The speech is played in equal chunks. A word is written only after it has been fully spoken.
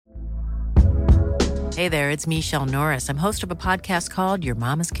Hey there, it's Michelle Norris. I'm host of a podcast called Your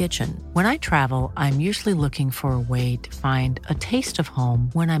Mama's Kitchen. When I travel, I'm usually looking for a way to find a taste of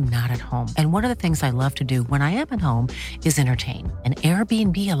home when I'm not at home. And one of the things I love to do when I am at home is entertain. And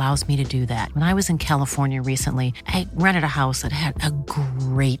Airbnb allows me to do that. When I was in California recently, I rented a house that had a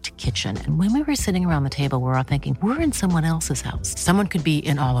great kitchen. And when we were sitting around the table, we were all thinking, we're in someone else's house. Someone could be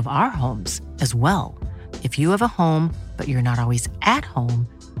in all of our homes as well. If you have a home, but you're not always at home,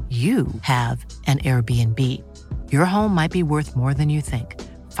 you have an Airbnb. Your home might be worth more than you think.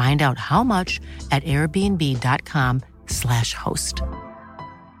 Find out how much at airbnb.com/host.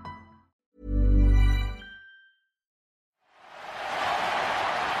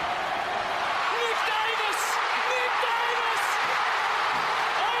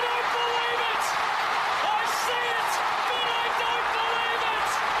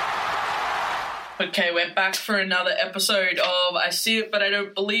 Okay, we're back for another episode of I See It But I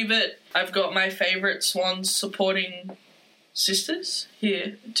Don't Believe It. I've got my favourite Swans supporting sisters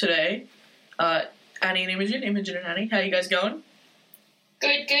here today. Annie and Imogen and Annie. How you guys going?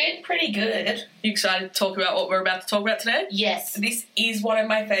 Good. Pretty good. You excited to talk about what we're about to talk about today? Yes, this is one of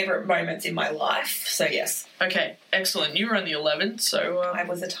my favourite moments in my life, so yes. Okay, excellent. You were on the 11, so... I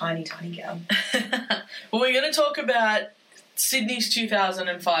was a tiny girl. Well, we're going to talk about Sydney's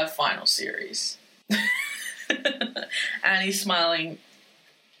 2005 final series. Annie's smiling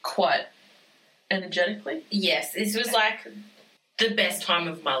quite energetically. Yes, this was like the best time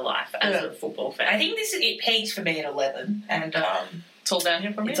of my life as a football fan. I think it peaked for me at 11, and it's all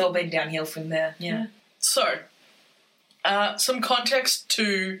downhill from here. It's all been downhill from there. Yeah. So, some context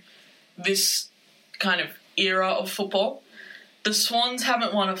to this kind of era of football. The Swans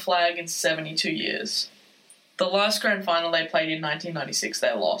haven't won a flag in 72 years. The last grand final they played in 1996,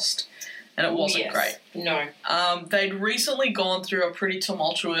 they lost. And it wasn't great. No. They'd recently gone through a pretty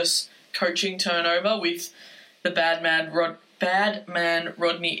tumultuous coaching turnover with the bad man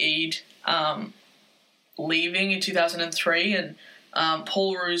Rodney Eade leaving in 2003 and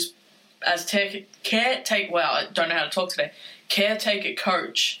Paul Roos as caretaker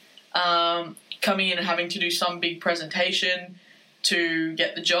coach coming in and having to do some big presentation to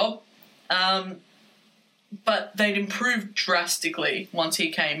get the job. But they'd improved drastically once he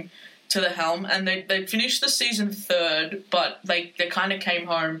came to the helm, and they finished the season third, but they kind of came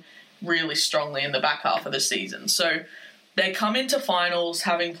home really strongly in the back half of the season. So they come into finals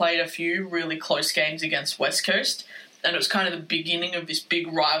having played a few really close games against West Coast, and it was kind of the beginning of this big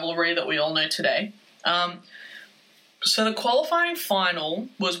rivalry that we all know today. So the qualifying final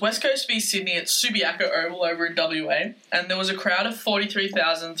was West Coast v Sydney at Subiaco Oval over in WA, and there was a crowd of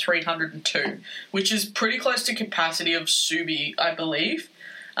 43,302, which is pretty close to capacity of Subi, I believe.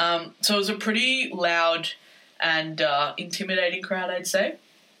 So it was a pretty loud and intimidating crowd, I'd say.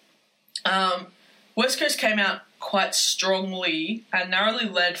 West Coast came out quite strongly and narrowly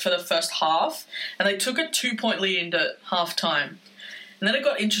led for the first half, and they took a 2-point lead into half-time. And then it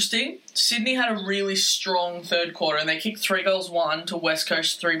got interesting. Sydney had a really strong third quarter, and they kicked 3 goals, 1 to West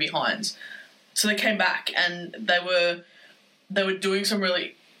Coast 3 behinds. So they came back, and they were doing some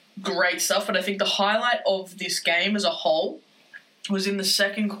really great stuff. But I think the highlight of this game as a whole was in the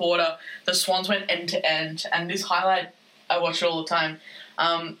second quarter. The Swans went end to end, and this highlight, I watch it all the time.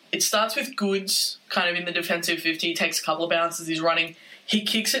 It starts with Goods kind of in the defensive 50. He takes a couple of bounces. He's running. He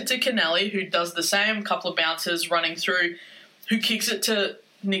kicks it to Kennelly, who does the same, couple of bounces running through, who kicks it to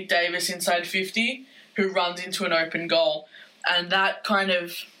Nick Davis inside 50, who runs into an open goal. And that kind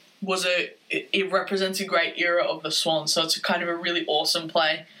of was it represents a great era of the Swans, so it's a kind of a really awesome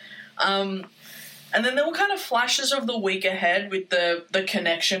play. And then there were kind of flashes of the week ahead with the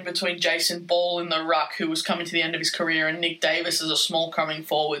connection between Jason Ball in the ruck, who was coming to the end of his career, and Nick Davis as a small coming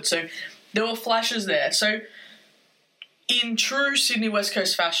forward. So there were flashes there. So in true Sydney West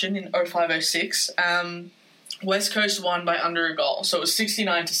Coast fashion in 05-06, West Coast won by under a goal. So it was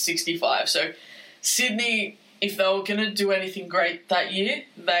 69-65. So Sydney, if they were going to do anything great that year,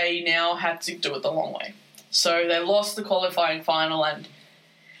 they now had to do it the long way. So they lost the qualifying final, and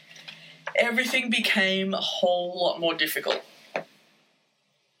everything became a whole lot more difficult.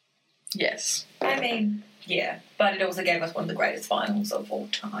 Yes. I mean, yeah. But it also gave us one of the greatest finals of all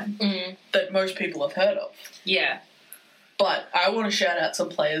time. That most people have heard of. Yeah. But I want to shout out some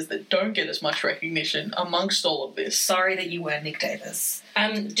players that don't get as much recognition amongst all of this. Sorry that you were Nick Davis.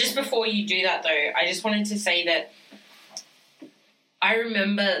 Just before you do that, though, I just wanted to say that I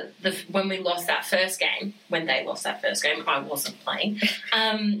remember when we lost that first game, when they lost that first game, I wasn't playing.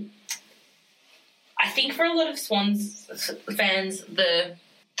 I think for a lot of Swans fans, the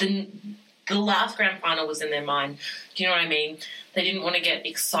last grand final was in their mind. Do you know what I mean? They didn't want to get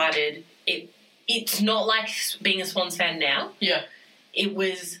excited. it's not like being a Swans fan now. Yeah. It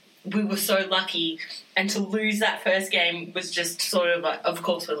was, we were so lucky, and to lose that first game was just sort of like, of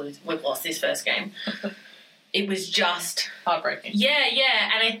course we've lost this first game. It was just heartbreaking. Yeah,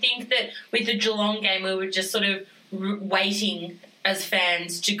 and I think that with the Geelong game, we were just sort of waiting as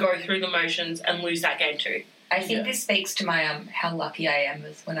fans to go through the motions and lose that game too. I think this speaks to my how lucky I am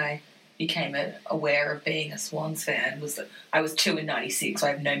as when I became aware of being a Swans fan. Was that I was 2 in '96, so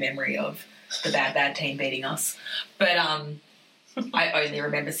I have no memory of the bad team beating us. But I only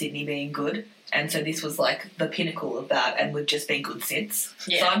remember Sydney being good, and so this was like the pinnacle of that, and we've just been good since.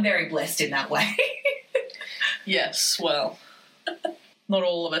 Yeah. So I'm very blessed in that way. Yes, well, not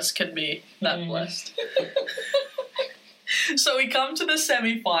all of us can be that blessed. So we come to the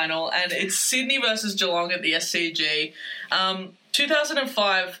semi-final, and it's Sydney versus Geelong at the SCG.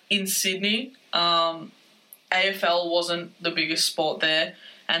 2005 in Sydney, AFL wasn't the biggest sport there,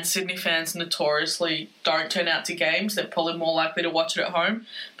 and Sydney fans notoriously don't turn out to games. They're probably more likely to watch it at home.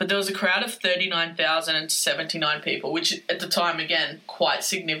 But there was a crowd of 39,079 people, which at the time, again, quite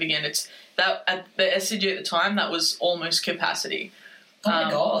significant. It's that at the SCG at the time, that was almost capacity. Oh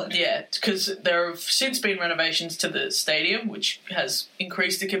my God. Yeah, because there have since been renovations to the stadium, which has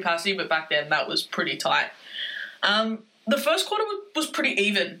increased the capacity, but back then that was pretty tight. The first quarter was pretty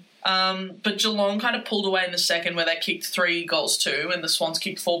even, but Geelong kind of pulled away in the second, where they kicked 3 goals too, and the Swans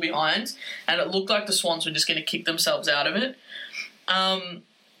kicked 4 behind, and it looked like the Swans were just going to kick themselves out of it. And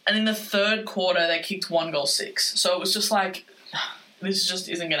in the third quarter, they kicked 1 goal 6. So it was just like, this just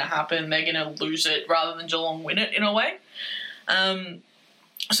isn't going to happen. They're going to lose it rather than Geelong win it in a way.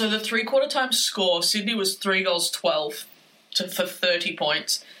 So the 3/4 time score, Sydney was 3 goals 12 for 30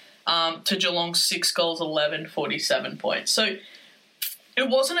 points, to Geelong's 6 goals 11, 47 points. So it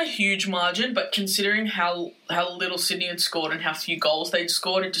wasn't a huge margin, but considering how little Sydney had scored and how few goals they'd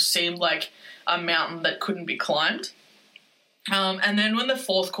scored, it just seemed like a mountain that couldn't be climbed. And then when the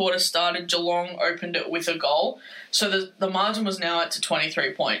fourth quarter started, Geelong opened it with a goal. So the margin was now at to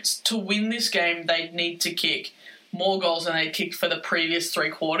 23 points. To win this game, they'd need to kick more goals than they'd kicked for the previous 3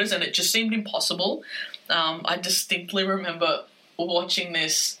 quarters, and it just seemed impossible. I distinctly remember watching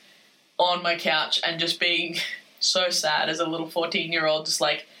this on my couch and just being so sad as a little 14-year-old, just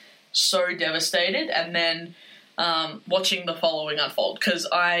like so devastated, and then watching the following unfold, because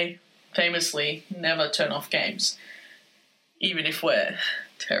I famously never turn off games, even if we're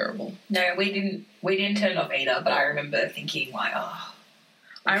terrible. No, we didn't turn it off either, but I remember thinking like,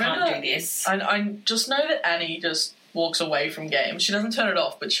 I can't do this. I just know that Annie just walks away from games. She doesn't turn it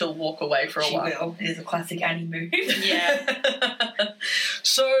off, but she'll walk away for a while. She will. It is a classic Annie move. Yeah.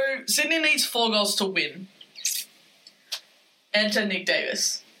 So Sydney needs 4 goals to win. Enter Nick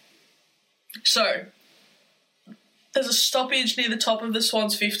Davis. So there's a stoppage near the top of the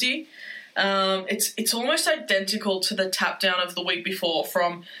Swans 50. It's almost identical to the tap down of the week before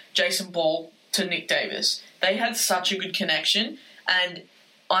from Jason Ball to Nick Davis. They had such a good connection, and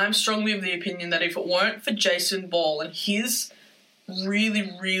I'm strongly of the opinion that if it weren't for Jason Ball and his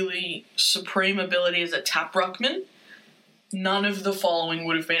really, really supreme ability as a tap ruckman, none of the following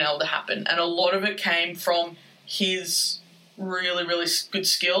would have been able to happen. And a lot of it came from his really, really good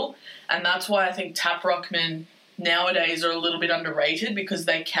skill. And that's why I think tap ruckmen nowadays are a little bit underrated, because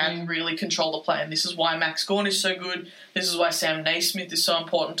they can really control the play. And this is why Max Gawn is so good. This is why Sam Naismith is so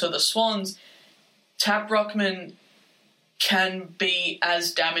important to the Swans. Tap ruckmen can be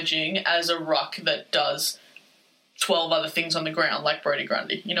as damaging as a ruck that does 12 other things on the ground, like Brodie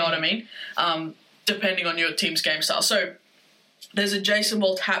Grundy. You know what I mean? Depending on your team's game style. So there's a Jason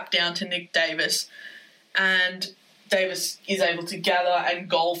Ball tap down to Nick Davis, and Davis is able to gather and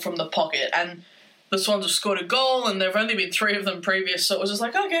goal from the pocket. And the Swans have scored a goal, and there have only been 3 of them previous, so it was just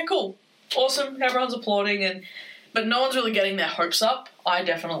like, okay, cool, awesome, everyone's applauding, but no one's really getting their hopes up. I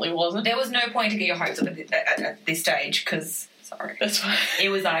definitely wasn't. There was no point to get your hopes up at this stage, because, sorry. That's fine. It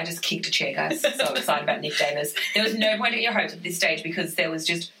was, I just kicked a chair, guys. So excited about Nick Davis. There was no point to get your hopes up at this stage, because there was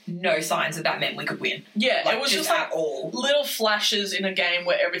just no signs that meant we could win. Yeah, like, it was just like at all. Little flashes in a game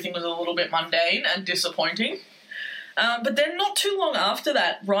where everything was a little bit mundane and disappointing. But then not too long after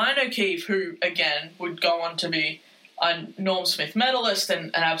that, Ryan O'Keefe, who, again, would go on to be a Norm Smith medalist and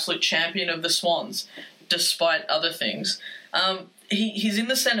an absolute champion of the Swans, despite other things, he's in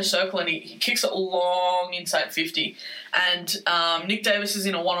the centre circle, and he kicks it long inside 50. And Nick Davis is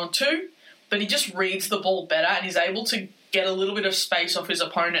in a 1-on-2, but he just reads the ball better, and he's able to get a little bit of space off his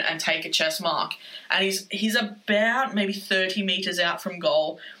opponent and take a chest mark. And he's about maybe 30 metres out from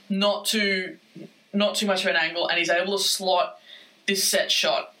goal, not too much of an angle, and he's able to slot this set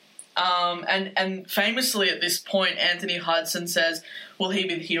shot. And famously at this point, Anthony Hudson says, will he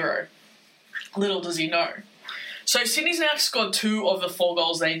be the hero? Little does he know. So Sydney's now scored 2 of the 4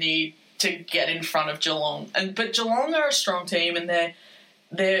 goals they need to get in front of Geelong. But Geelong are a strong team, and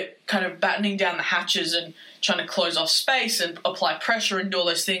they're kind of battening down the hatches and trying to close off space and apply pressure and do all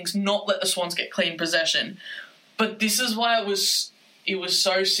those things, not let the Swans get clean possession. But this is why it was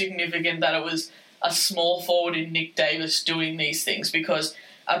so significant that it was a small forward in Nick Davis doing these things, because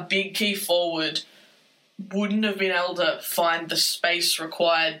a big key forward wouldn't have been able to find the space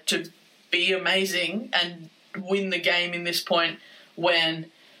required to be amazing and win the game in this point when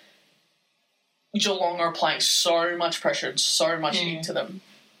Geelong are applying so much pressure and so much into them.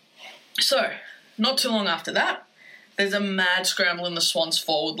 So, not too long after that, there's a mad scramble in the Swans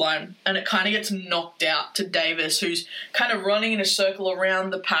forward line, and it kind of gets knocked out to Davis, who's kind of running in a circle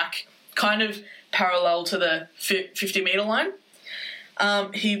around the pack, kind of parallel to the 50-metre line.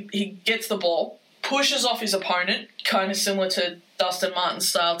 He gets the ball, pushes off his opponent, kind of similar to Dustin Martin's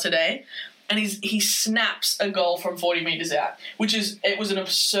style today, and he snaps a goal from 40 metres out, it was an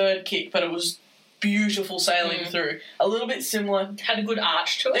absurd kick, but it was beautiful sailing through. A little bit similar. Had a good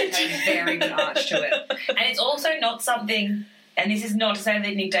arch to it. Had a very good arch to it. And it's also not something, and this is not to say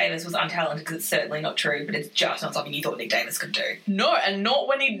that Nick Davis was untalented, because it's certainly not true, but it's just not something you thought Nick Davis could do. No, and not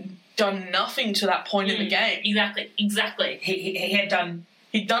when he'd done nothing to that point in the game. Exactly. He'd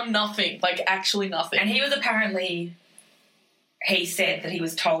done nothing, like actually nothing. And he was apparently, he said that he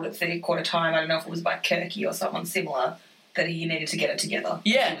was told at 3/4 time, I don't know if it was by Kirky or someone similar, that he needed to get it together.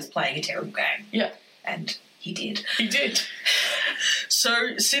 Yeah. He was playing a terrible game. Yeah. And he did. He did.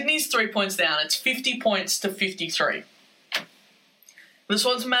 So Sydney's 3 points down. It's 50 points to 53. The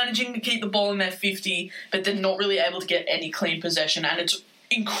Swans managing to keep the ball in their 50, but they're not really able to get any clean possession. And it's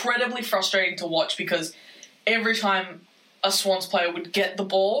incredibly frustrating to watch, because every time a Swans player would get the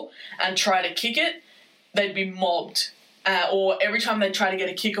ball and try to kick it, they'd be mobbed. Or every time they'd try to get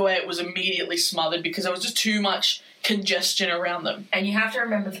a kick away, it was immediately smothered because there was just too much congestion around them. And you have to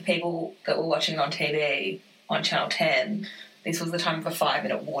remember, for people that were watching on TV on Channel 10, this was the time of a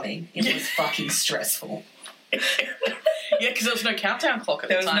 5-minute warning. It was fucking stressful. Yeah, because there was no countdown clock at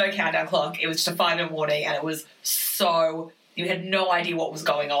the time. There was no countdown clock. It was just a 5-minute warning, and it was so... You had no idea what was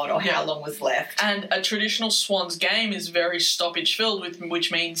going on or how long was left. And a traditional Swans game is very stoppage-filled,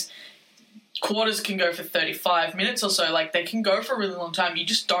 which means quarters can go for 35 minutes or so. Like, they can go for a really long time. You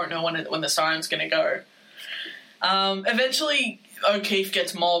just don't know when the siren's going to go. Eventually, O'Keefe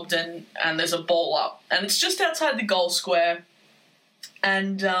gets mobbed and there's a ball up. And it's just outside the goal square.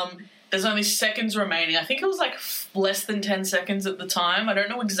 And there's only seconds remaining. I think it was like less than 10 seconds at the time. I don't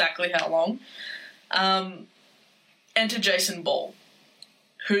know exactly how long. Enter Jason Ball,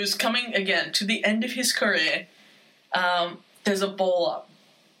 who's coming, again, to the end of his career. There's a ball up.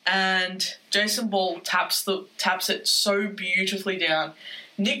 And Jason Ball taps it so beautifully down.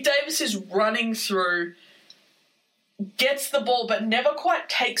 Nick Davis is running through, gets the ball, but never quite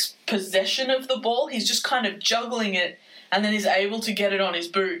takes possession of the ball. He's just kind of juggling it, and then he's able to get it on his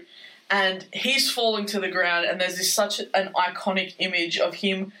boot. And he's falling to the ground, and there's such an iconic image of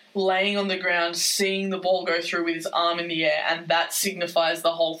him laying on the ground, seeing the ball go through with his arm in the air, and that signifies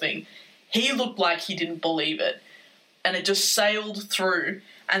the whole thing. He looked like he didn't believe it, and it just sailed through,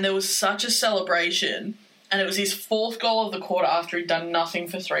 and there was such a celebration, and it was his 4th goal of the quarter after he'd done nothing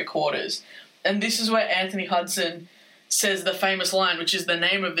for 3 quarters. And this is where Anthony Hudson says the famous line, which is the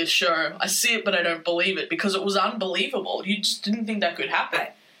name of this show, "I see it, but I don't believe it," because it was unbelievable. You just didn't think that could happen.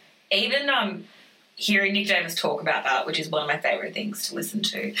 Even hearing Nick Davis talk about that, which is one of my favourite things to listen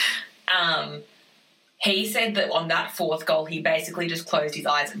to, he said that on that 4th goal, he basically just closed his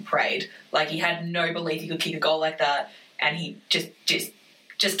eyes and prayed. Like, he had no belief he could kick a goal like that, and he just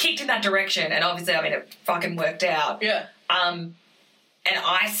kicked in that direction, and obviously, I mean, it fucking worked out. Yeah. And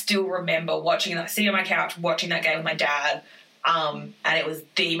I still remember sitting on my couch watching that game with my dad, and it was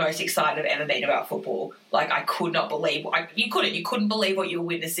the most excited I've ever been about football. Like, I could not believe... You couldn't believe what you were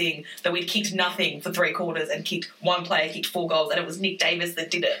witnessing, that we'd kicked nothing for 3 quarters and one player kicked 4 goals, and it was Nick Davis that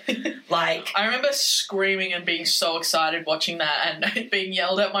did it. Like... I remember screaming and being so excited watching that, and being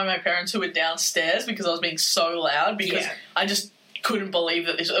yelled at by my parents who were downstairs because I was being so loud, because I just couldn't believe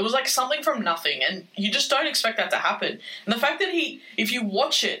that it was like something from nothing, and you just don't expect that to happen. And the fact that if you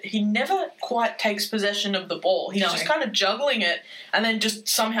watch it, he never quite takes possession of the ball. He's just kind of juggling it and then just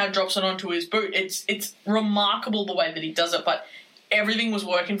somehow drops it onto his boot. It's remarkable the way that he does it, but everything was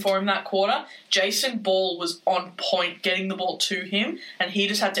working for him that quarter. Jason Ball was on point getting the ball to him, and he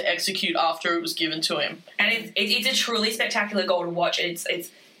just had to execute after it was given to him. And it's a truly spectacular goal to watch. It's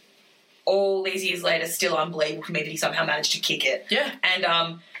all these years later, still unbelievable for me that he somehow managed to kick it. Yeah. And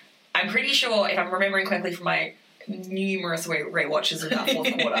I'm pretty sure, if I'm remembering correctly from my numerous rewatches of that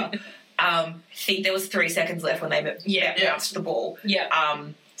 4th quarter, I think there was 3 seconds left when they bounced the ball. Yeah.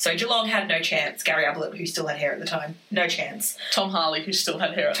 So Geelong had no chance. Gary Ablett, who still had hair at the time, no chance. Tom Harley, who still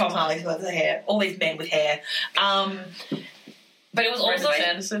had hair at the time. Harley, who had the hair. All these men with hair. But it was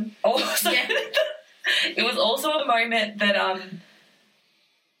Brendan also... Sanderson. It was also a moment that...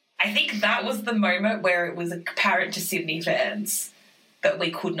 I think that was the moment where it was apparent to Sydney fans that we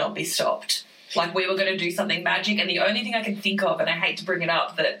could not be stopped. Like, we were going to do something magic, and the only thing I can think of, and I hate to bring it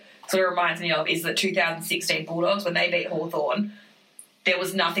up, that sort of reminds me of, is the 2016 Bulldogs, when they beat Hawthorn. There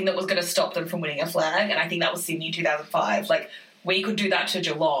was nothing that was going to stop them from winning a flag, and I think that was Sydney 2005. Like, we could do that to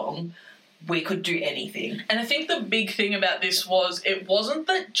Geelong. We could do anything. And I think the big thing about this was it wasn't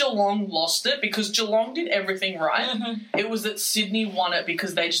that Geelong lost it because Geelong did everything right. Mm-hmm. It was that Sydney won it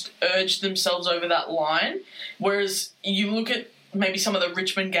because they just urged themselves over that line. Whereas you look at maybe some of the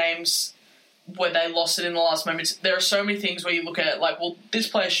Richmond games where they lost it in the last moments, there are so many things where you look at it like, well, this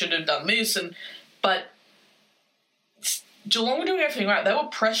player should have done this. But Geelong were doing everything right. They were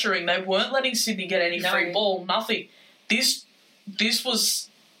pressuring. They weren't letting Sydney get any free ball, nothing. This was...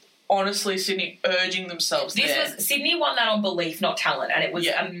 honestly, Sydney urging themselves Sydney won that on belief, not talent, and it was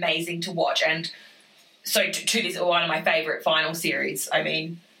amazing to watch. And so to this, one of my favourite final series, I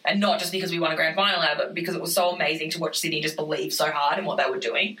mean, and not just because we won a grand final out of it, because it was so amazing to watch Sydney just believe so hard in what they were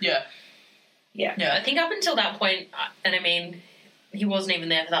doing. Yeah. I think up until that point, and I mean, he wasn't even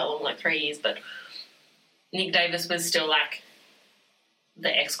there for that long, like 3 years, but Nick Davis was still like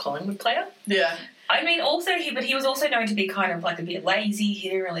the ex-Collingwood player. Yeah. I mean, also he was also known to be kind of like a bit lazy. He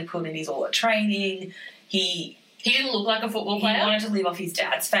didn't really put in his all at training. He didn't look like a football player. He wanted to live off his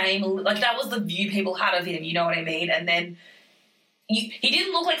dad's fame. Like, that was the view people had of him, you know what I mean? And then he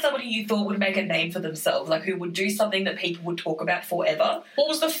didn't look like somebody you thought would make a name for themselves, like who would do something that people would talk about forever. What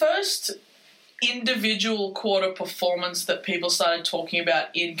was the first individual quarter performance that people started talking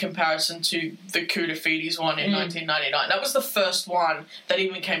about in comparison to the Koutafidis one in 1999? That was the first one that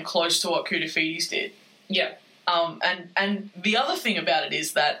even came close to what Koutafidis did. Yeah. And the other thing about it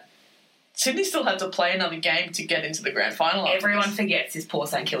is that Sydney still had to play another game to get into the grand final. Everyone forgets this poor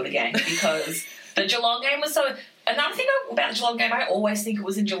St Kilda game because the Geelong game was so... Another thing about the Geelong game, I always think it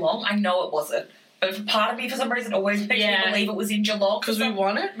was in Geelong. I know it wasn't. But part of me, for some reason, always makes me believe it was in Geelong. Because we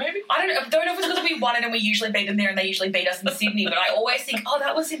won it, maybe? I don't know if it's because we won it and we usually beat them there and they usually beat us in Sydney, but I always think,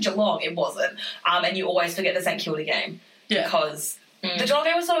 that was in Geelong. It wasn't. And you always forget the St Kilda game. Yeah. Because the Geelong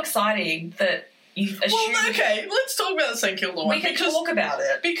game was so exciting that you assume... Well, okay, let's talk about the St Kilda one. We can talk about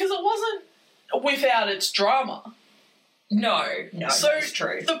it. Because it wasn't without its drama. No, so that's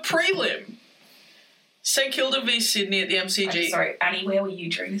true. The prelim... St Kilda v Sydney at the MCG. I'm sorry, Annie, where were you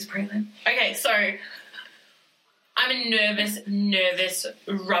during this prelim? Okay, so I'm a nervous,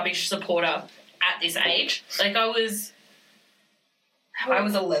 rubbish supporter at this age. Like, I was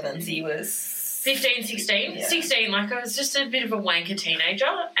 11, so you was... 15, 16. Yeah. 16, like, I was just a bit of a wanker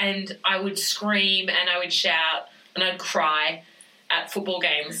teenager, and I would scream and I would shout and I'd cry at football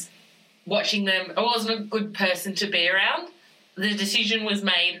games, watching them. I wasn't a good person to be around. The decision was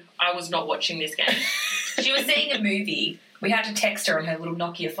made, I was not watching this game. She was seeing a movie. We had to text her on her little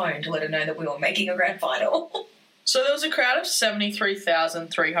Nokia phone to let her know that we were making a grand final. So there was a crowd of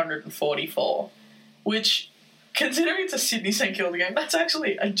 73,344, which, considering it's a Sydney St Kilda game, that's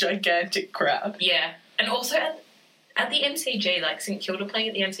actually a gigantic crowd. Yeah. And also at the MCG, like St Kilda playing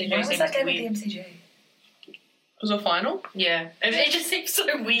at the MCG. When was that game at the MCG? It was a final? Yeah. It just seems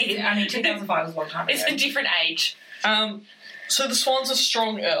so weird. I mean, 2005 was a long time ago. It's a different age. So the Swans are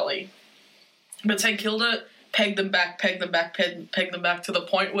strong early, but St Kilda pegged them back to the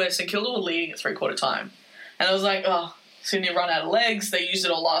point where St Kilda were leading at three-quarter time. And I was like, Sydney run out of legs. They used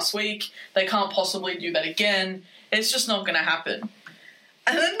it all last week. They can't possibly do that again. It's just not going to happen.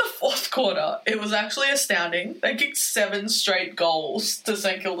 And then the fourth quarter, it was actually astounding. They kicked 7 straight goals to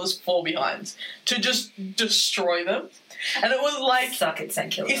St Kilda's 4 behinds to just destroy them. And it was like... Suck it,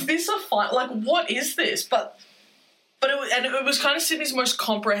 St Kilda. Is this a fight? Like, what is this? But it was kind of Sydney's most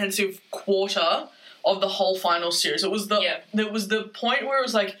comprehensive quarter of the whole final series. It was the point where it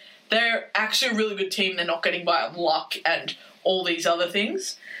was like, they're actually a really good team. They're not getting by on luck and all these other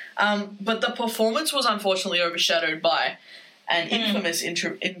things. But the performance was unfortunately overshadowed by an infamous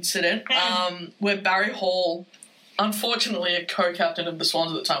incident where Barry Hall, unfortunately a co-captain of the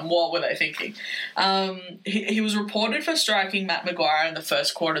Swans at the time, what were they thinking? He was reported for striking Matt Maguire in the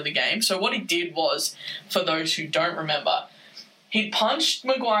first quarter of the game. So what he did was, for those who don't remember, he punched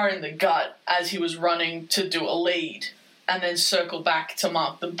Maguire in the gut as he was running to do a lead and then circled back to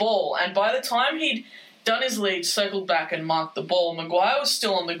mark the ball. And by the time he'd done his lead, circled back and marked the ball, Maguire was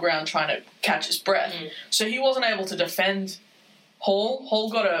still on the ground trying to catch his breath. So he wasn't able to defend Hall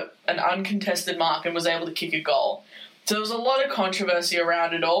got an uncontested mark and was able to kick a goal. So there was a lot of controversy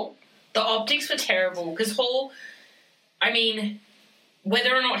around it all. The optics were terrible because Hall, I mean,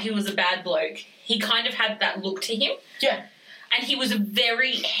 whether or not he was a bad bloke, he kind of had that look to him. Yeah. And he was a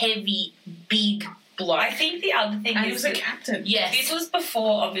very heavy, big bloke. I think the other thing And is he was a captain. Yes. this was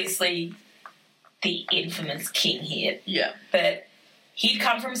before, obviously, the infamous King hit. Yeah. But he'd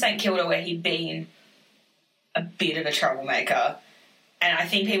come from St Kilda where he'd been a bit of a troublemaker. And I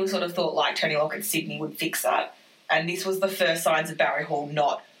think people sort of thought, like, Tony Lockett, Sydney would fix that. And this was the first signs of Barry Hall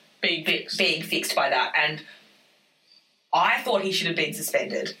not Being fixed. being fixed by that. And I thought he should have been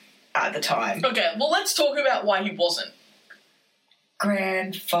suspended at the time. Okay, well, let's talk about why he wasn't.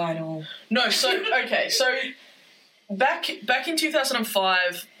 Grand final. No, so back in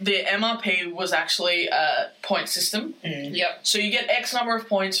 2005, the MRP was actually a point system. Yep. So you get X number of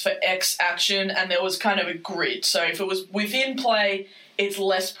points for X action, and there was kind of a grid. So if it was within play, it's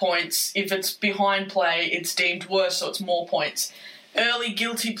less points. If it's behind play, it's deemed worse, so it's more points. Early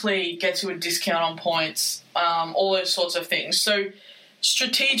guilty plea gets you a discount on points, all those sorts of things. So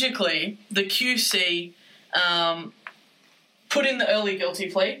strategically, the QC put in the early guilty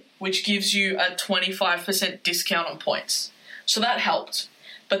plea, which gives you a 25% discount on points. So that helped.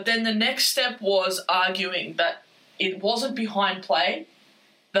 But then the next step was arguing that it wasn't behind play,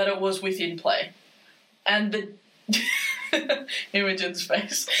 that it was within play. And the Imogen's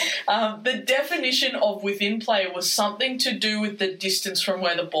face. The definition of within play was something to do with the distance from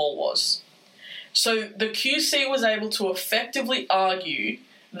where the ball was. So the QC was able to effectively argue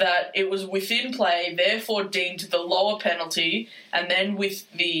that it was within play, therefore deemed the lower penalty, and then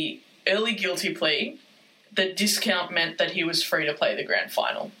with the early guilty plea, the discount meant that he was free to play the grand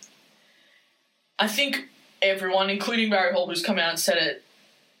final. I think everyone, including Barry Hall, who's come out and said it,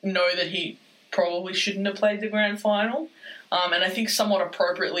 know that he probably shouldn't have played the grand final. And I think somewhat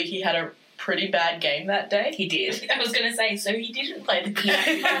appropriately he had a pretty bad game that day. He did. I was going to say, so he didn't play the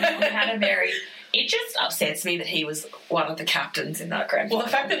He had a very... It just upsets me that he was one of the captains in that grand final. Well,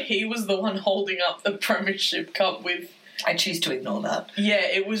 the fact that he was the one holding up the Premiership Cup with... I choose to ignore that. Yeah,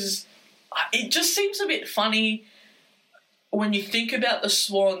 it was... It just seems a bit funny when you think about the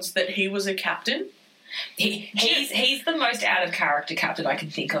Swans that he was a captain. He's the most out-of-character captain I can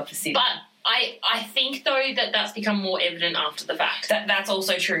think of for Sydney. But I think, though, that that's become more evident after the fact. That's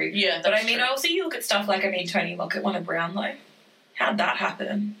also true. Yeah, but that's I mean, true. also you look at stuff like, Tony Lockett won a Brownlow. How'd that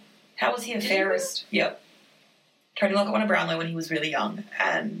happen? How was he a fairest? Yep. Tony Lockett won a Brownlow when he was really young,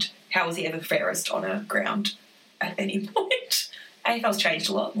 and how was he ever fairest on a ground at any point? AFL's changed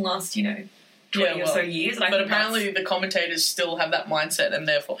a lot in the last, 20 or so years. And but apparently the commentators still have that mindset, and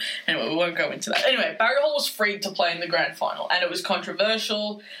therefore... Anyway, we won't go into that. Anyway, Barry Hall was freed to play in the grand final, and it was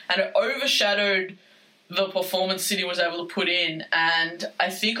controversial, and it overshadowed the performance Sydney was able to put in, and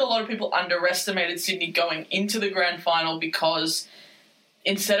I think a lot of people underestimated Sydney going into the grand final because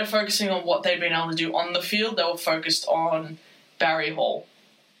instead of focusing on what they'd been able to do on the field, they were focused on Barry Hall.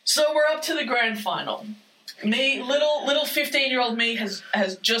 So we're up to the grand final. Me, little 15-year-old me has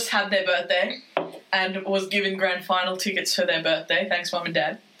just had their birthday and was given grand final tickets for their birthday. Thanks, Mum and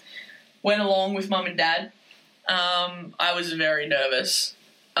Dad. Went along with Mum and Dad. I was very nervous.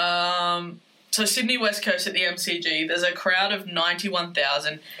 So Sydney West Coast at the MCG, there's a crowd of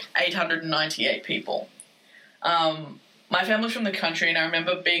 91,898 people. My family's from the country, and I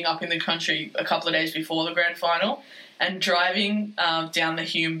remember being up in the country a couple of days before the grand final and driving down the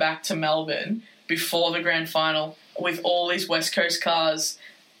Hume back to Melbourne before the grand final with all these West Coast cars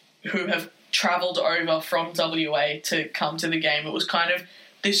who have travelled over from WA to come to the game. It was kind of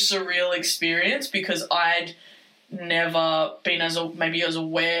this surreal experience because I'd never been as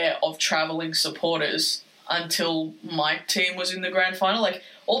aware of travelling supporters until my team was in the grand final. Like,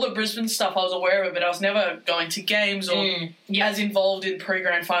 all the Brisbane stuff I was aware of it, but I was never going to games or as involved in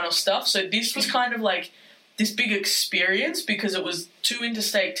pre-grand final stuff. So this was kind of like this big experience because it was two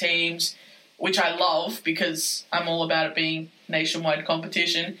interstate teams, which I love because I'm all about it being nationwide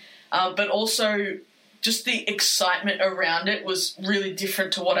competition. But also just the excitement around it was really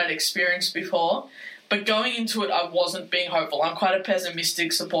different to what I'd experienced before. But going into it, I wasn't being hopeful. I'm quite a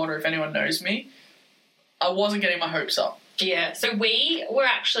pessimistic supporter, if anyone knows me. I wasn't getting my hopes up. Yeah, so we were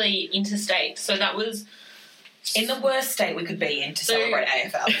actually interstate, so that was... in the worst state we could be in to celebrate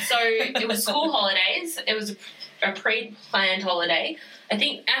AFL. So it was school holidays. It was a pre-planned holiday. I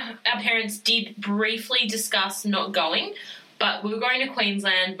think our parents did briefly discuss not going, but we were going to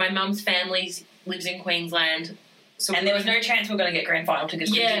Queensland. My mum's family lives in Queensland. So and there was no chance we were going to get grand final tickets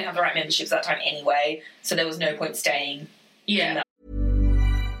because we didn't have the right memberships that time anyway, so there was no point staying. Yeah.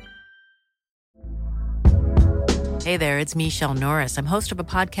 Hey, Hey there, it's Michelle Norris. I'm host of a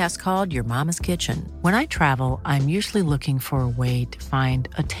podcast called Your Mama's Kitchen. When I travel, I'm usually looking for a way to find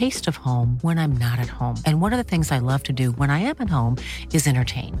a taste of home when I'm not at home. And one of the things I love to do when I am at home is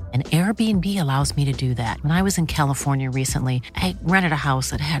entertain. And Airbnb allows me to do that. When I was in California recently, I rented a house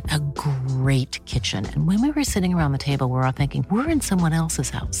that had a great kitchen. And when we were sitting around the table, we were all thinking, we're in someone else's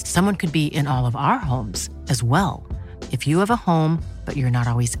house. Someone could be in all of our homes as well. If you have a home, but you're not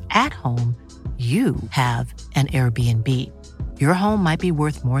always at home, you have an Airbnb. Your home might be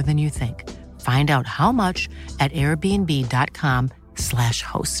worth more than you think. Find out how much at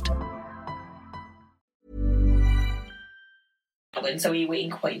airbnb.com/host. So we were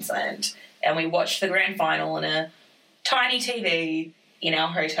in Queensland and we watched the grand final on a tiny TV in our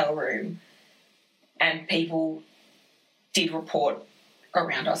hotel room, and people did report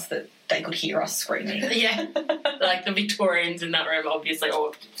around us that they could hear us screaming. Yeah. Like the Victorians in that room, obviously,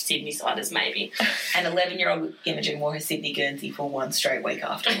 or Sydney siders maybe. And 11-year-old Imogen wore her Sydney Guernsey for one straight week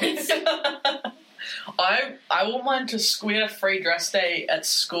afterwards. I wore mine to square a free dress day at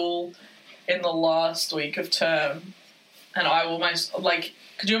school in the last week of term. And I almost, like,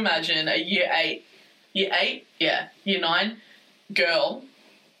 could you imagine a year 9 girl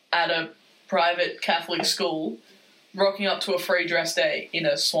at a private Catholic school rocking up to a free dress day in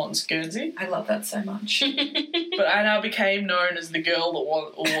a Swans Guernsey? I love that so much. But I now became known as the girl that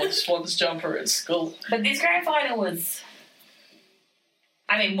wore the Swans jumper at school. But this grand final was,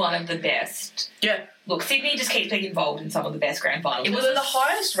 one of the best. Yeah. Look, Sydney just keeps being involved in some of the best grand finals. It was the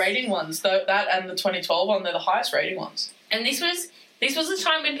highest rating ones, though. That and the 2012 one, they're the highest rating ones. And this was a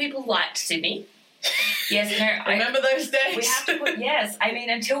time when people liked Sydney. Yes, remember those days? We have to put, yes.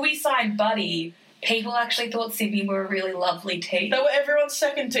 Until we signed Buddy, people actually thought Sydney were a really lovely team. They were everyone's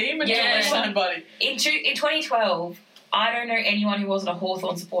second team until they signed Buddy. In 2012, I don't know anyone who wasn't a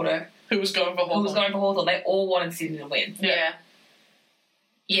Hawthorn supporter who was going for Hawthorn. They all wanted Sydney to win. Yeah.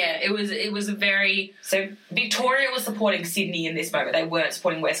 Yeah, it was a very... So Victoria was supporting Sydney in this moment. They weren't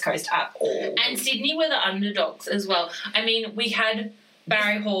supporting West Coast at all. And Sydney were the underdogs as well. We had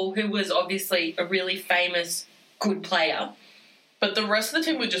Barry Hall, who was obviously a really famous, good player. But the rest of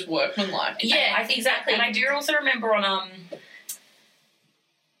the team were just workmanlike. Yeah, exactly. And I do also remember on...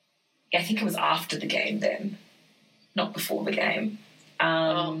 I think it was after the game then. Not before the game.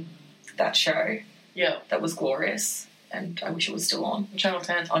 That show. Yeah. That was glorious. And I wish it was still on. Channel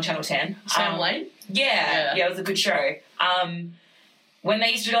 10. On Channel 10. Sam Lane? Yeah, it was a good show. When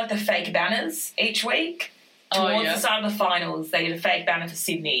they used to do like the fake banners each week, towards the start of the finals, they did a fake banner for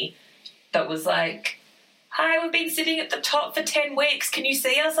Sydney that was like, "Hi, we've been sitting at the top for 10 weeks. Can you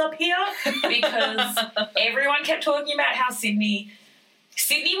see us up here?" Because everyone kept talking about how Sydney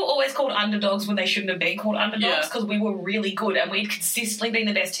were always called underdogs when they shouldn't have been called underdogs because we were really good and we'd consistently been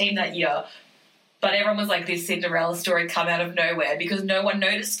the best team that year. But everyone was like, this Cinderella story come out of nowhere because no one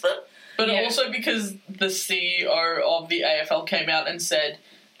noticed them. But also because the CEO of the AFL came out and said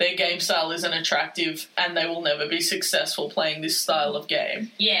their game style isn't attractive and they will never be successful playing this style of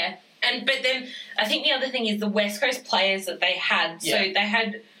game. Yeah. But then I think the other thing is the West Coast players that they had. So they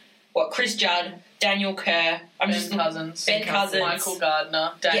had, Chris Judd, Daniel Kerr. Ben Cousins. Michael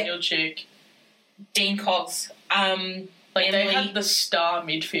Gardner, Daniel Chick. Dean Cox. They had the star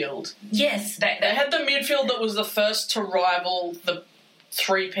midfield. Yes. They had the midfield that was the first to rival the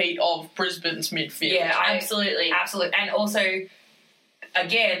three-peat of Brisbane's midfield. Yeah, absolutely. Absolutely. And also,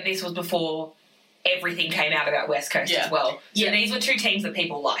 again, this was before everything came out about West Coast as well. So these were two teams that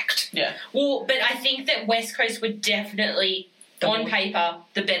people liked. Yeah. Well, but I think that West Coast were definitely, on paper,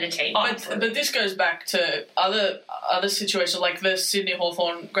 the better team. But this goes back to other situations, like the Sydney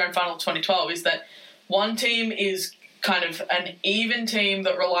Hawthorn Grand Final 2012, is that one team is kind of an even team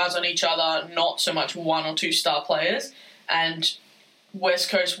that relies on each other, not so much one or two star players, and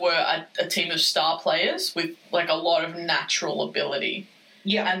West Coast were a team of star players with like a lot of natural ability.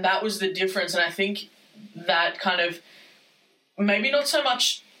 Yeah. And that was the difference, and I think that kind of, maybe not so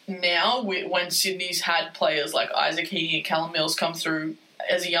much now when Sydney's had players like Isaac Heaney and Callum Mills come through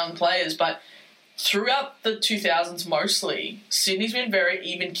as young players, but throughout the 2000s mostly, Sydney's been very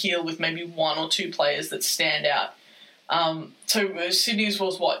even keel with maybe one or two players that stand out. So Sydney's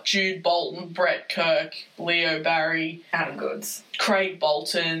was Jude Bolton, Brett Kirk, Leo Barry, Adam Goods, Craig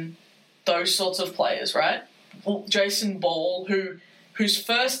Bolton, those sorts of players, right? Jason Ball, whose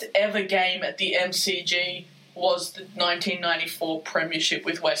first ever game at the MCG was the 1994 Premiership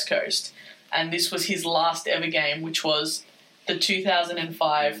with West Coast, and this was his last ever game, which was the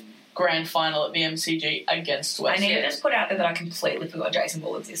 2005 Grand Final at the MCG against West Coast. I need to just put out there that I completely forgot Jason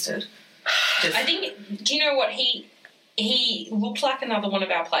Ball existed. I think, do you know what, he looked like another one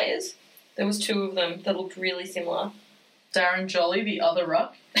of our players. There was 2 of them that looked really similar. Darren Jolly, the other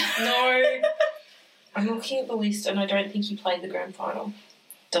ruck. No. I'm looking at the list and I don't think he played the grand final.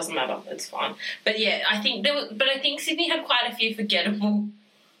 Doesn't matter. It's fine. But yeah, I think Sydney had quite a few forgettable.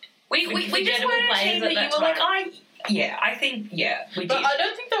 We just forgettable weren't a players team at that you that were like, time. we But did. I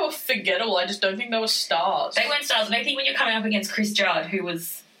don't think they were forgettable. I just don't think they were stars. They weren't stars, and I think when you're coming up against Chris Judd, who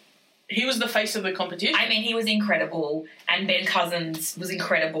was, He was the face of the competition, I mean, he was incredible, and Ben Cousins was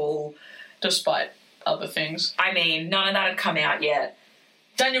incredible. despite other things. I mean, none of that had come out yet.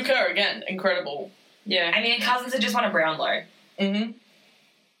 Daniel Kerr, again, incredible. Yeah. I mean, Cousins had just won a Brownlow. Mm-hmm.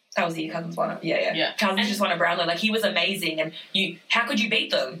 That was the year Cousins won it. Yeah. Cousins And- just won a Brownlow. Like, he was amazing, and how could you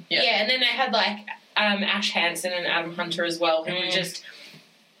beat them? Yeah. Yeah, and then they had like Ash Hansen and Adam Hunter as well, who were just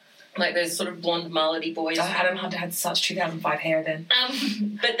like those sort of blonde mullety boys. Adam Hunter had such 2005 hair then.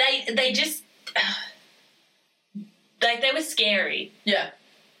 But they just like they were scary. Yeah.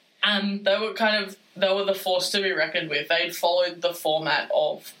 They were the force to be reckoned with. They'd followed the format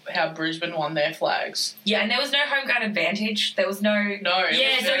of how Brisbane won their flags. Yeah, and there was no home ground advantage. There was no... No. it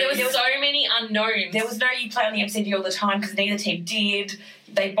Yeah, was so there very- was so many unknowns. There was no you play on the MCG all the time because neither team did.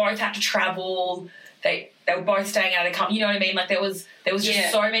 They both had to travel. They were both staying out of the company. You know what I mean? Like, there was just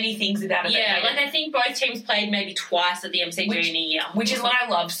Yeah. so many things about it. Yeah, that like made it- I think both teams played maybe twice at the MCG in a year. which is what I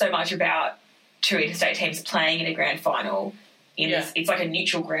love so much about 2 interstate teams playing in a grand final. It's like a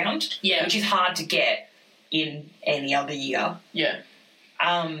neutral ground, Yeah. which is hard to get in any other year. Yeah.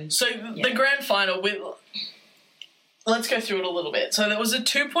 So Yeah. the grand final, let's go through it a little bit. So there was a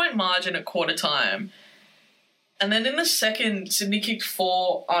 2-point margin at quarter time. And then in the second, Sydney kicked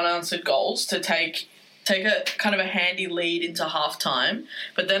 4 unanswered goals to take a kind of a handy lead into half time.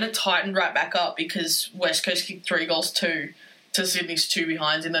 But then it tightened right back up because West Coast kicked 3 goals to Sydney's 2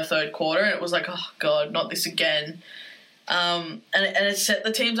 behinds in the third quarter. And it was like, oh, God, not this again. And it set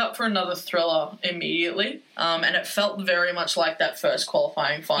the teams up for another thriller immediately. And it felt very much like that first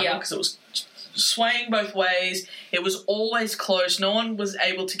qualifying final because it was swaying both ways. It was always close. No one was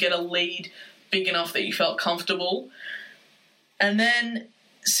able to get a lead big enough that you felt comfortable. And then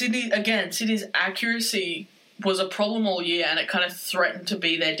Sydney's accuracy was a problem all year, and it kind of threatened to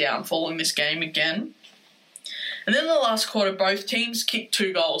be their downfall in this game again. And then in the last quarter, both teams kicked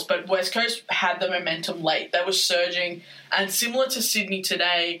 2 goals, but West Coast had the momentum late. They were surging, and similar to Sydney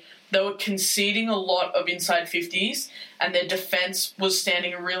today, they were conceding a lot of inside 50s, and their defence was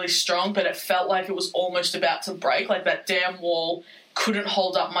standing really strong, but it felt like it was almost about to break, like that damn wall couldn't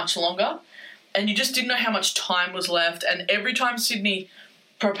hold up much longer. And you just didn't know how much time was left, and every time Sydney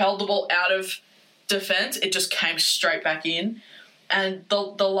propelled the ball out of defence, it just came straight back in. And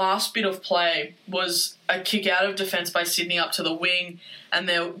the last bit of play was a kick out of defence by Sydney up to the wing,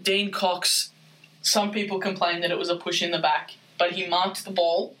 and Dean Cox, some people complained that it was a push in the back, but he marked the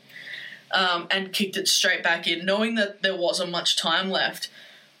ball and kicked it straight back in, knowing that there wasn't much time left,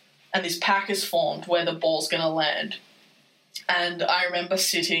 and this pack is formed where the ball's going to land. And I remember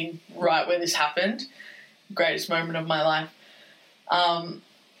sitting right where this happened, greatest moment of my life.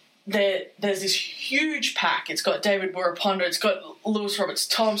 There's this huge pack. It's got David Burraponda, it's got Lewis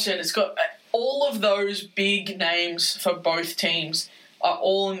Roberts-Thompson, it's got all of those big names for both teams are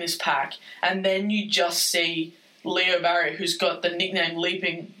all in this pack. And then you just see Leo Barry, who's got the nickname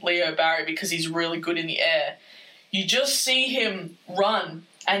Leaping Leo Barry because he's really good in the air. You just see him run.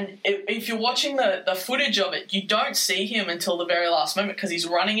 And if you're watching the footage of it, you don't see him until the very last moment because he's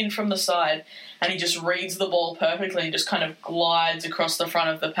running in from the side and he just reads the ball perfectly and just kind of glides across the front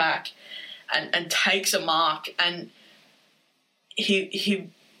of the pack and takes a mark. And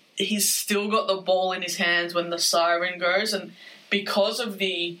he's still got the ball in his hands when the siren goes. And because of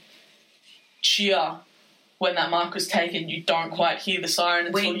the cheer when that mark was taken, you don't quite hear the siren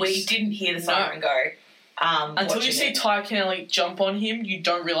until We didn't hear the siren go. Until you see Ty Kennelly jump on him, you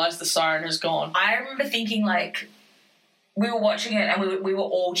don't realise the siren has gone. I remember thinking, like, we were watching it and we were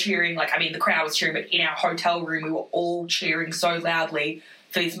all cheering. Like, I mean, the crowd was cheering, but in our hotel room, we were all cheering so loudly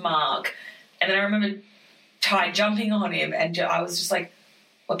for this mark. And then I remember Ty jumping on him, and I was just like,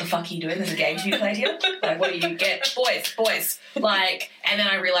 what the fuck are you doing? There's a game to be played here? Like, what do you get? Boys. Like, and then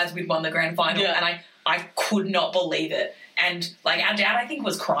I realised we'd won the grand final, and I could not believe it. And, like, our dad, I think,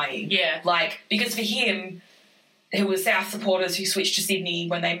 was crying. Yeah. Like, because for him, who was South supporters who switched to Sydney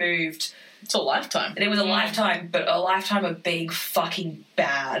when they moved, it's a lifetime. It was a lifetime, but a lifetime of being fucking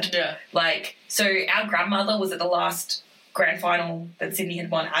bad. Yeah. Like, so our grandmother was at the last grand final that Sydney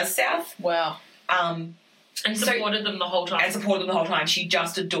had won as South. Wow. And supported them the whole time. And supported them the whole time. She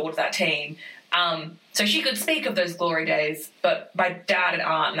just adored that team. So she could speak of those glory days, but my dad and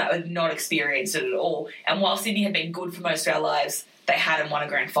aunt had not experienced it at all. And while Sydney had been good for most of our lives, they hadn't won a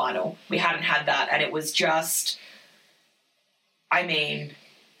grand final. We hadn't had that, and it was just, I mean,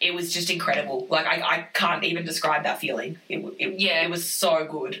 it was just incredible. Like, I can't even describe that feeling. It was so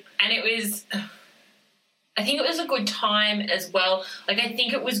good. And it was, I think it was a good time as well. Like, I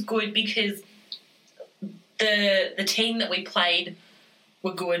think it was good because the team that we played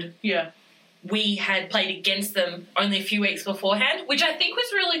were good. Yeah. We had played against them only a few weeks beforehand, which I think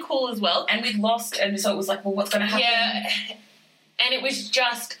was really cool as well. And we'd lost, and so it was like, well, what's going to happen? Yeah. And it was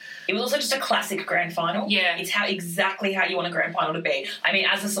just... It was also just a classic grand final. Yeah. It's exactly how you want a grand final to be. I mean,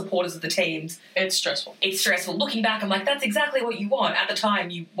 as the supporters of the teams... It's stressful. It's stressful. Looking back, I'm like, that's exactly what you want. At the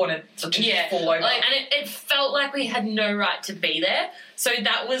time, you wanted to just fall over. Like, and it felt like we had no right to be there. So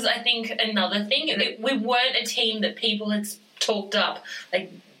that was, I think, another thing. We weren't a team that people had talked up,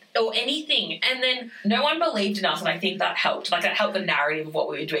 like, or anything. And then no one believed in us, and I think that helped. Like, that helped the narrative of what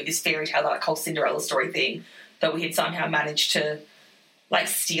we were doing, this fairy tale, like whole Cinderella story thing, that we had somehow managed to, like,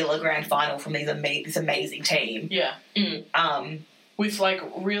 steal a grand final from this amazing team. Yeah. With, like,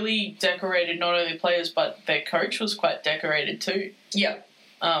 really decorated not only players, but their coach was quite decorated too. Yeah.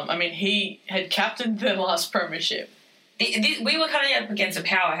 I mean, he had captained their last premiership. We were coming up against a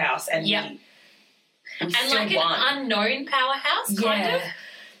powerhouse, and we and still like won. an unknown powerhouse, kind of.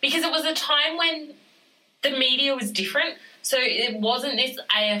 Because it was a time when the media was different, so it wasn't this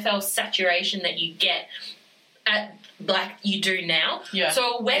AFL saturation that you get at, like, you do now. Yeah.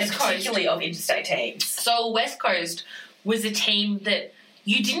 So West Coast, particularly of interstate teams. So West Coast was a team that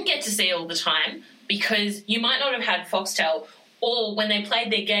you didn't get to see all the time because you might not have had Foxtel, or when they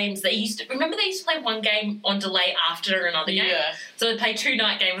played their games, they used to play one game on delay after another game. Yeah. So they'd play 2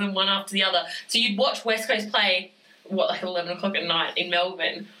 night games and one after the other. So you'd watch West Coast play, like 11 o'clock at night in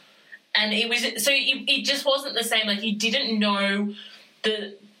Melbourne. And it was, so it just wasn't the same. Like, you didn't know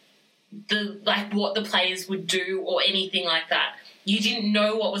the like what the players would do or anything like that. You didn't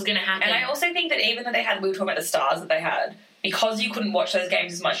know what was going to happen. And I also think that even though we were talking about the stars that they had, because you couldn't watch those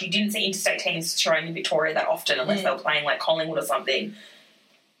games as much, you didn't see interstate teams showing in Victoria that often unless they were playing, like, Collingwood or something.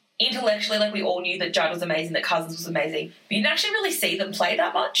 Intellectually, like, we all knew that Judd was amazing, that Cousins was amazing, but you didn't actually really see them play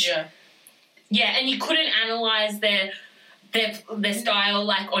that much. Yeah. Yeah, and you couldn't analyse their style,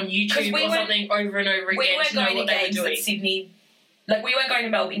 like, on YouTube or something over and over again. We weren't to know going what to they were games doing. that Sydney... Like, we weren't going to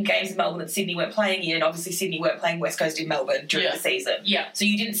Melbourne games in Melbourne that Sydney weren't playing in. Obviously, Sydney weren't playing West Coast in Melbourne during the season. Yeah. So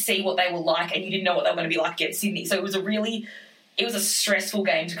you didn't see what they were like, and you didn't know what they were going to be like against Sydney. So it was a stressful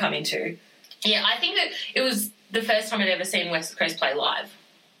game to come into. Yeah, I think that it was the first time I'd ever seen West Coast play live.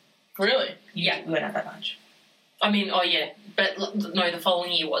 Really? Yeah, we weren't at that much. I mean, oh yeah, but no, the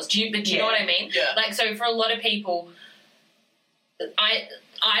following year was. Do you know what I mean? Yeah. Like, so for a lot of people, I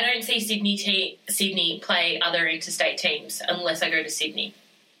don't see Sydney play other interstate teams unless I go to Sydney,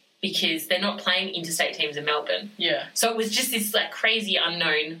 because they're not playing interstate teams in Melbourne. Yeah. So it was just this, like, crazy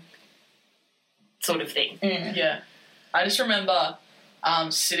unknown sort of thing. Yeah. I just remember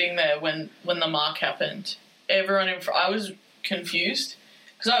sitting there when the mark happened. Everyone I was confused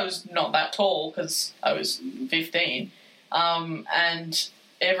because I was not that tall because I was 15. And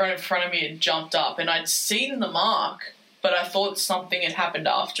everyone in front of me had jumped up and I'd seen the mark, but I thought something had happened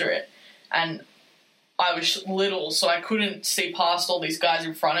after it. And I was little, so I couldn't see past all these guys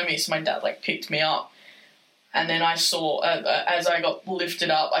in front of me, so my dad, like, picked me up. And then I saw, as I got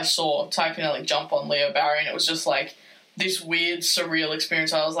lifted up, I saw Taipinelli jump on Leo Barry, and it was just, like, this weird, surreal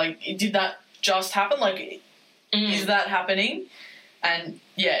experience. I was like, did that just happen? Like, is that happening? And,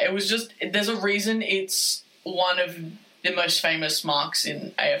 yeah, it was just, there's a reason it's one of the most famous marks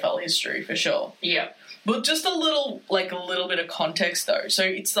in AFL history, for sure. Yeah. But just a little bit of context, though. So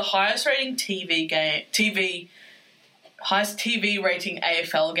it's the highest rating highest TV rating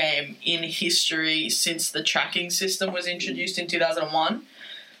AFL game in history since the tracking system was introduced in 2001.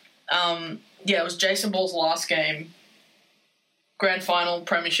 It was Jason Ball's last game, grand final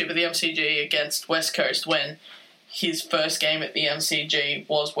premiership of the MCG against West Coast, when his first game at the MCG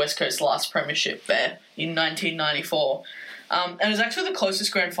was West Coast's last premiership there in 1994. And it was actually the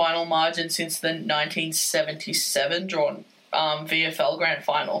closest grand final margin since the 1977 drawn VFL grand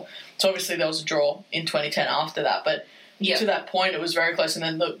final. So obviously there was a draw in 2010 after that, but to that point it was very close. And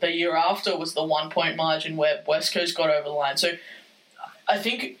then the year after was the 1 point margin where West Coast got over the line. So I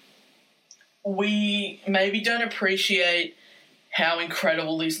think we maybe don't appreciate how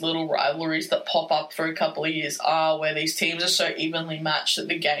incredible these little rivalries that pop up for a couple of years are, where these teams are so evenly matched that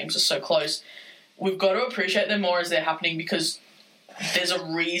the games are so close. We've got to appreciate them more as they're happening, because there's a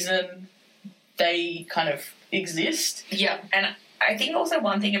reason they kind of exist. Yeah, and I think also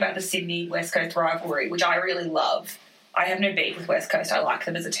one thing about the Sydney-West Coast rivalry, which I really love, I have no beef with West Coast. I like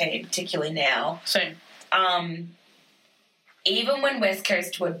them as a team, particularly now. Same. even when West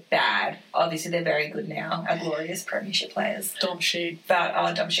Coast were bad, obviously they're very good now, our glorious premiership players. Dom Sheed. But,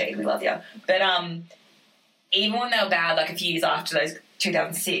 Dom Sheed, we love you. But even when they were bad, like a few years after those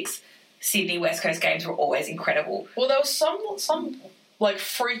 2006, Sydney West Coast games were always incredible. Well, there was some like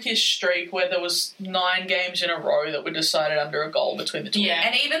freakish streak where there was 9 games in a row that were decided under a goal between the two. Yeah.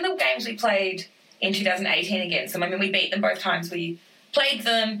 And even the games we played in 2018 against them, I mean, we beat them both times we played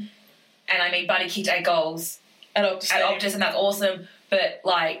them, and I mean, Buddy kicked 8 goals At Optus. and that's awesome. But,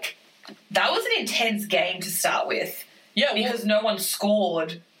 like, that was an intense game to start with. Yeah, Because no one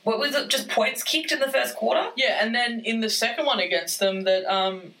scored. What was it, just points kicked in the first quarter? Yeah, and then in the second one against them, that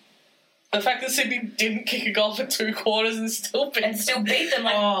the fact that Sydney didn't kick a goal for 2 quarters and still beat them.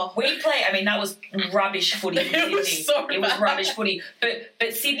 Like, we play, I mean, that was rubbish footy from Sydney. It was rubbish footy.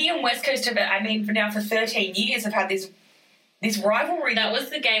 But Sydney and West Coast have, I mean, for 13 years have had this rivalry. That was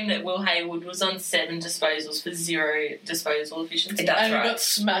the game that Will Hayward was on 7 disposals for 0 disposal efficiency. That's and right. we got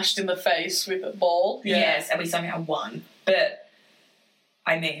smashed in the face with a ball. Yeah. Yes, and we somehow won. But,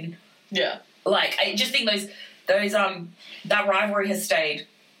 I mean... Yeah. Like, I just think that rivalry has stayed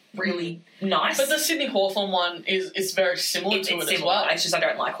really nice. But the Sydney Hawthorn one is very similar to it as well. It's just I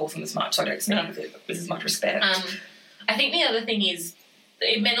don't like Hawthorn as much, so I don't speak with it with as much respect. I think the other thing is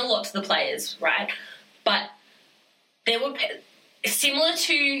it meant a lot to the players, right? But there were similar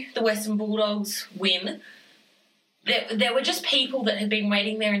to the Western Bulldogs win. There were just people that had been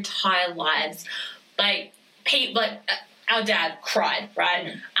waiting their entire lives, like our dad cried,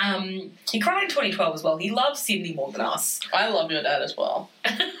 right? He cried in 2012 as well. He loves Sydney more than us. I love your dad as well.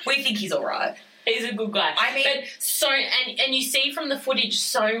 We think he's all right. He's a good guy. I mean, but and you see from the footage,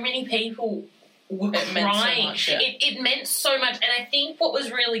 so many people were crying. Meant so much, yeah. It meant so much, and I think what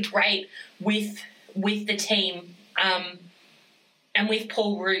was really great with the team and with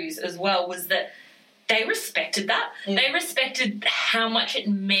Paul Roos as well was that they respected that. They respected how much it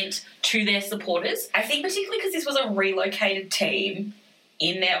meant to their supporters. I think particularly because this was a relocated team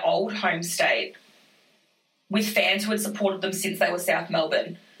in their old home state with fans who had supported them since they were South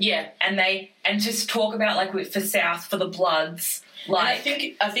Melbourne. Yeah. And just talk about, like, for South, for the Bloods. Like,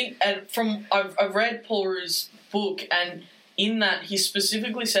 and I think I've read Paul Roos' book, and in that he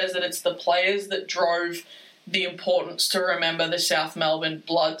specifically says that it's the players that drove the importance to remember the South Melbourne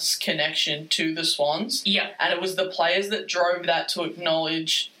Bloods connection to the Swans. Yeah. And it was the players that drove that to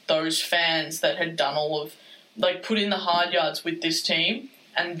acknowledge those fans that had done all of, like, put in the hard yards with this team.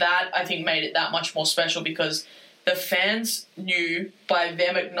 And that, I think, made it that much more special because the fans knew by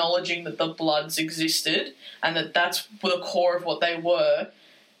them acknowledging that the Bloods existed and that that's the core of what they were,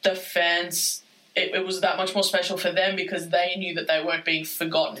 the fans, it was that much more special for them because they knew that they weren't being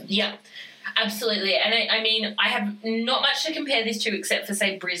forgotten. Yeah. Absolutely. And I mean, I have not much to compare this to except for,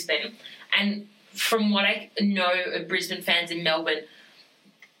 say, Brisbane. And from what I know of Brisbane fans in Melbourne,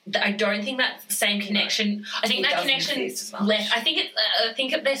 I don't think that same connection... I think that connection left... I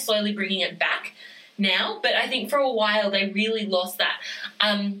think they're slowly bringing it back now, but I think for a while they really lost that.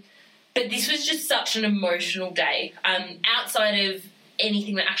 But this was just such an emotional day. Outside of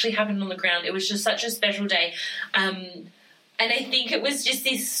anything that actually happened on the ground, it was just such a special day. And I think it was just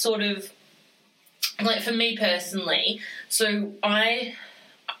this sort of... Like, for me personally, so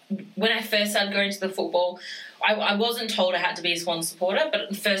when I first started going to the football, I wasn't told I had to be a Swans supporter, but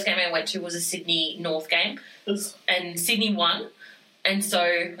the first game I went to was a Sydney North game, and Sydney won, and so...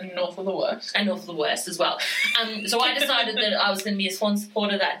 And North of the worst. And North of the worst as well. So I decided that I was going to be a Swans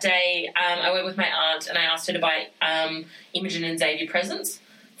supporter that day. I went with my aunt, and I asked her to buy Imogen and Xavier presents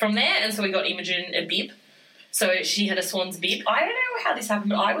from there, and so we got Imogen a bib. So she had a Swans bib. I don't know how this happened,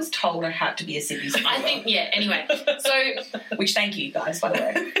 but I was told I had to be a Sydney supporter. I think, yeah, anyway. So... Which, thank you, guys, by the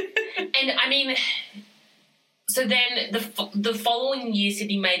way. And, I mean... So then the following year,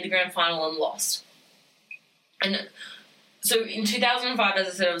 Sydney made the grand final and lost. And so in 2005, as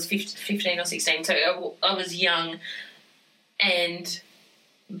I said, I was 15 or 16, so I was young.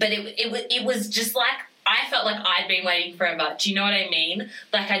 But it was just like... I felt like I'd been waiting forever. Do you know what I mean?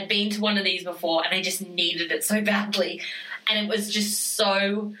 Like, I'd been to one of these before and I just needed it so badly. And it was just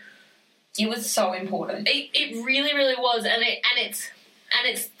so... It was so important. It really, really was. And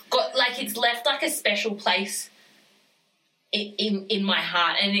it's got, like, it's left, like, a special place in my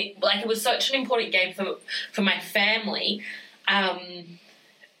heart. And, it was such an important game for my family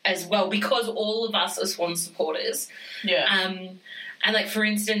as well, because all of us are Swan supporters. Yeah. And, like, for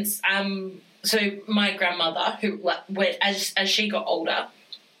instance... So my grandmother, as she got older,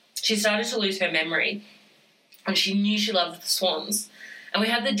 she started to lose her memory, and she knew she loved the Swans. And we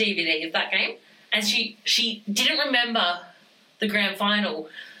had the DVD of that game, and she didn't remember the grand final,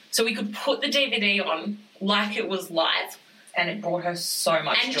 so we could put the DVD on like it was live, And it brought her so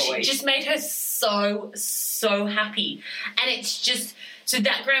much and joy. it just made her so, so happy. And it's just, so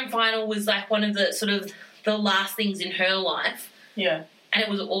that grand final was like one of the sort of the last things in her life. Yeah. And it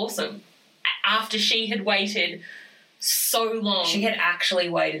was awesome. After she had waited so long. She had actually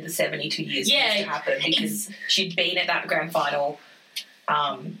waited the 72 years for this to happen because she'd been at that grand final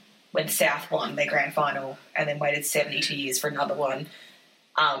when South won their grand final and then waited 72 years for another one.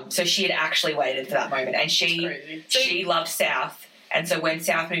 So she had actually waited for that moment, and she loved South. And so when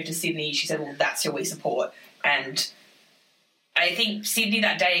South moved to Sydney, she said, well, that's who we support. And I think Sydney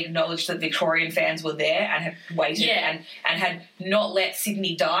that day acknowledged that Victorian fans were there and had waited and had not let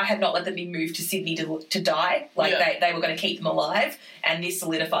Sydney die, had not let them be moved to Sydney to die. Like, they were going to keep them alive, and this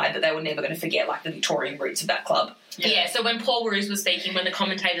solidified that they were never going to forget, like, the Victorian roots of that club. Yeah, so when Paul Roos was speaking, when the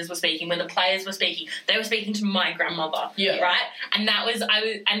commentators were speaking, when the players were speaking, they were speaking to my grandmother, right? And that was,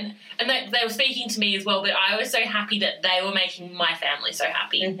 they were speaking to me as well, but I was so happy that they were making my family so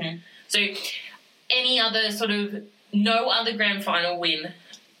happy. Mm-hmm. So any other sort of, no other grand final win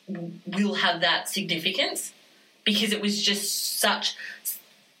will have that significance because it was just such,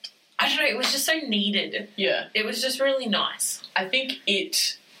 I don't know, it was just so needed. Yeah. It was just really nice. I think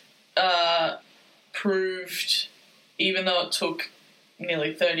it proved, even though it took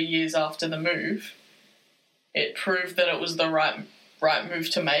nearly 30 years after the move, it proved that it was the right move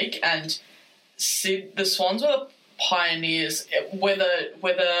to make. And the Swans were the pioneers, whether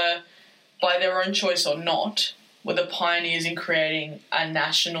by their own choice or not, were the pioneers in creating a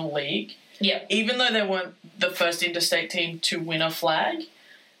national league. Yeah. Even though they weren't the first interstate team to win a flag,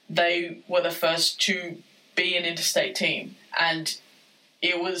 they were the first to be an interstate team. And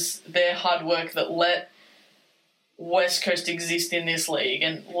it was their hard work that let West Coast exist in this league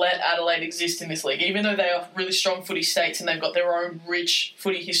and let Adelaide exist in this league. Even though they are really strong footy states and they've got their own rich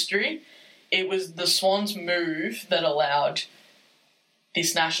footy history, it was the Swans' move that allowed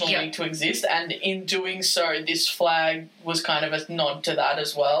this national league to exist, and in doing so, this flag was kind of a nod to that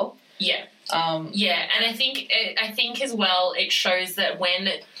as well. Yeah. And I think as well it shows that when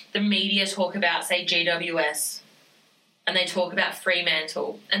the media talk about, say, GWS and they talk about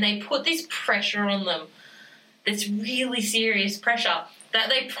Fremantle and they put this pressure on them, this really serious pressure that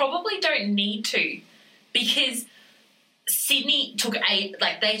they probably don't need to, because Sydney took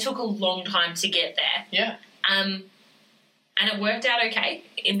a long time to get there. Yeah. And it worked out okay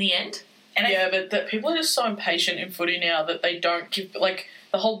in the end. But people are just so impatient in footy now that they don't give, like,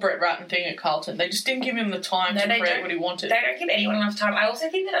 the whole Brett Ratton thing at Carlton, they just didn't give him the time to create what he wanted. They don't give anyone enough time. I also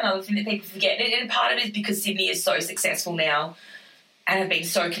think that another thing that people forget, and part of it is because Sydney is so successful now and have been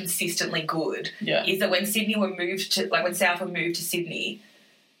so consistently good, is that when when South were moved to Sydney,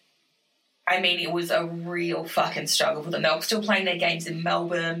 I mean, it was a real fucking struggle for them. They were still playing their games in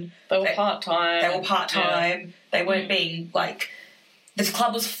Melbourne. They were part-time. Yeah. They weren't being, like, this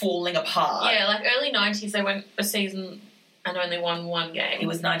club was falling apart. Yeah, like early 90s, they went a season and only won one game. It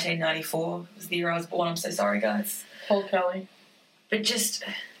was 1994. It was the year I was born. I'm so sorry, guys. Paul Kelly. But just,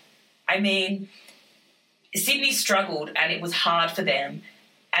 I mean, Sydney struggled and it was hard for them.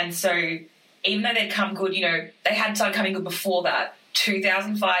 And so even though they'd come good, you know, they had started coming good before that.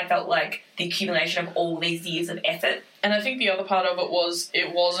 2005 felt like the accumulation of all these years of effort. And I think the other part of it was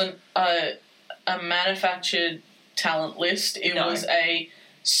it wasn't a manufactured talent list. It was a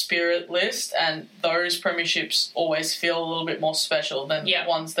spirit list, and those premierships always feel a little bit more special than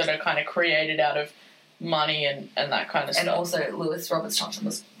ones that are kind of created out of money and that kind of stuff. And also, Lewis Roberts-Thompson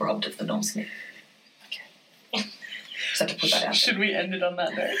was robbed of the Norm Smith. Okay. Just have to put that out Should we end it on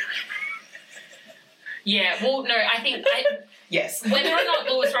that note? Yeah, well, no, I think... yes. Whether or not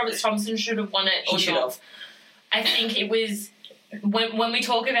Lewis Roberts-Thompson should have won it or not, I think it was... When we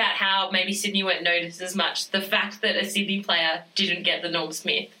talk about how maybe Sydney weren't noticed as much, the fact that a Sydney player didn't get the Norm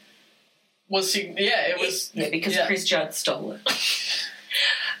Smith was... Yeah, it was... Yeah, because Chris Judd stole it.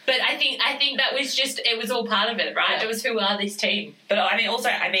 But I think that was just... It was all part of it, right? Yeah. It was who are this team. But I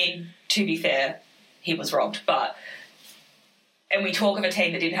mean, to be fair, he was robbed, but... And we talk of a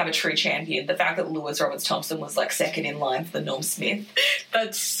team that didn't have a true champion. The fact that Lewis Roberts-Thompson was like second in line for the Norm Smith.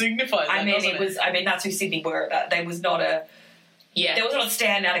 That signifies that, doesn't it? I mean, that's who Sydney were about. There was not a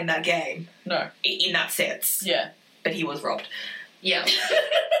standout in that game. No. In that sense. Yeah. But he was robbed. Yeah.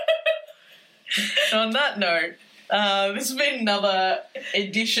 On that note, this has been another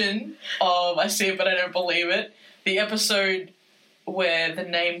edition of I See It But I Don't Believe It, the episode where the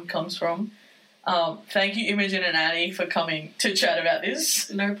name comes from. Thank you, Imogen and Annie, for coming to chat about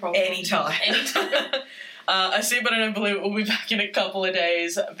this. No problem. Anytime. I See It But I Don't Believe It. We'll be back in a couple of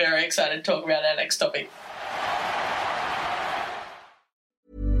days. Very excited to talk about our next topic.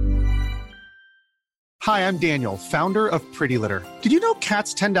 Hi, I'm Daniel, founder of Pretty Litter. Did you know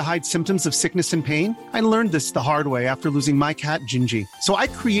cats tend to hide symptoms of sickness and pain? I learned this the hard way after losing my cat, Gingy. So I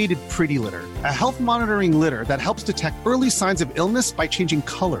created Pretty Litter, a health monitoring litter that helps detect early signs of illness by changing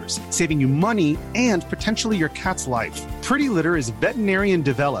colors, saving you money and potentially your cat's life. Pretty Litter is veterinarian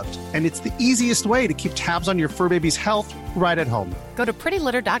developed, and it's the easiest way to keep tabs on your fur baby's health right at home. Go to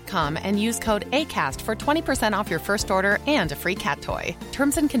prettylitter.com and use code ACAST for 20% off your first order and a free cat toy.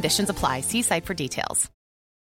 Terms and conditions apply. See site for details.